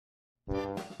My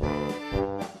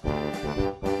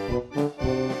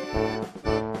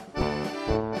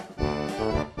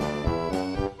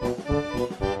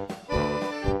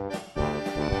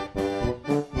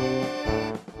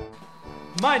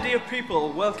dear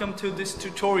people, welcome to this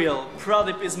tutorial.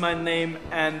 Pradip is my name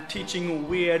and teaching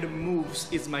weird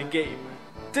moves is my game.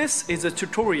 This is a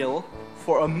tutorial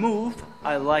for a move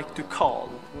I like to call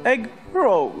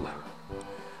Eggroll.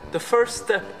 The first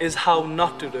step is how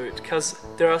not to do it, because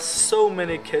there are so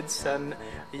many kids and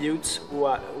youths who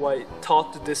I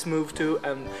taught this move to,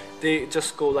 and they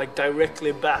just go like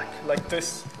directly back like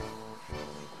this.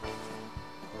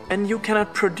 And you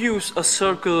cannot produce a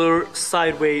circular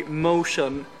sideways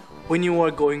motion when you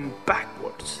are going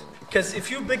backwards. Because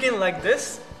if you begin like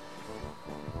this,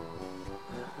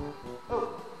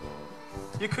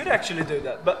 you could actually do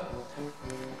that, but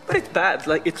it's bad,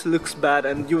 like it looks bad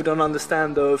and you don't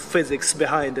understand the physics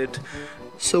behind it.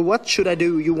 So what should I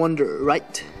do, you wonder,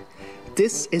 right?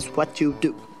 This is what you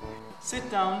do.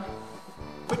 Sit down,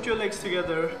 put your legs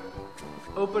together,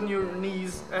 open your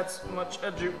knees as much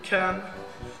as you can.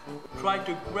 Try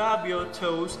to grab your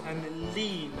toes and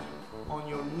lean on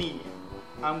your knee.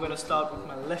 I'm gonna start with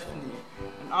my left knee,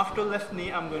 and after left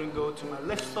knee I'm gonna go to my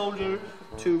left shoulder,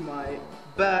 to my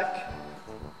back,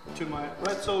 to my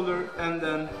right shoulder, and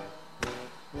then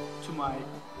to my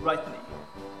right knee.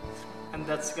 And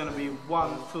that's gonna be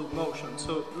one full motion.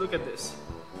 So look at this.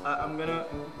 I'm gonna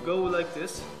go like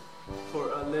this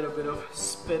for a little bit of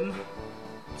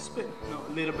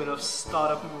a little bit of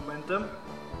startup momentum,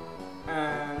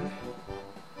 and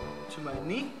to my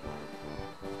knee,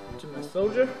 to my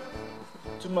shoulder,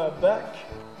 to my back,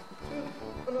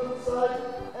 to another side,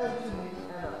 and to me,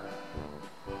 and up.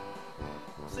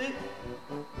 See?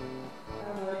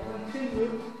 And I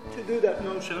continue to do that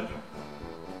motion.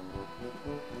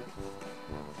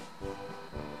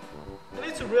 And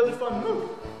it's a really fun move.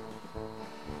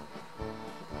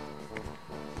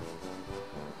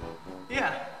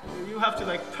 Yeah, you have to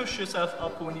like push yourself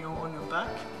up when you're on your back.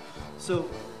 So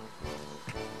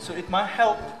it might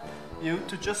help you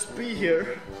to just be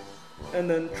here and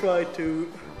then try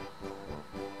to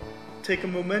take a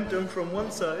momentum from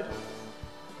one side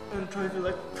and try to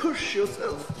like push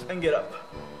yourself and get up.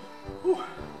 Whew.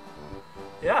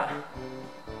 Yeah,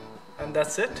 and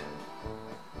that's it.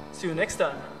 See you next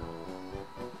time.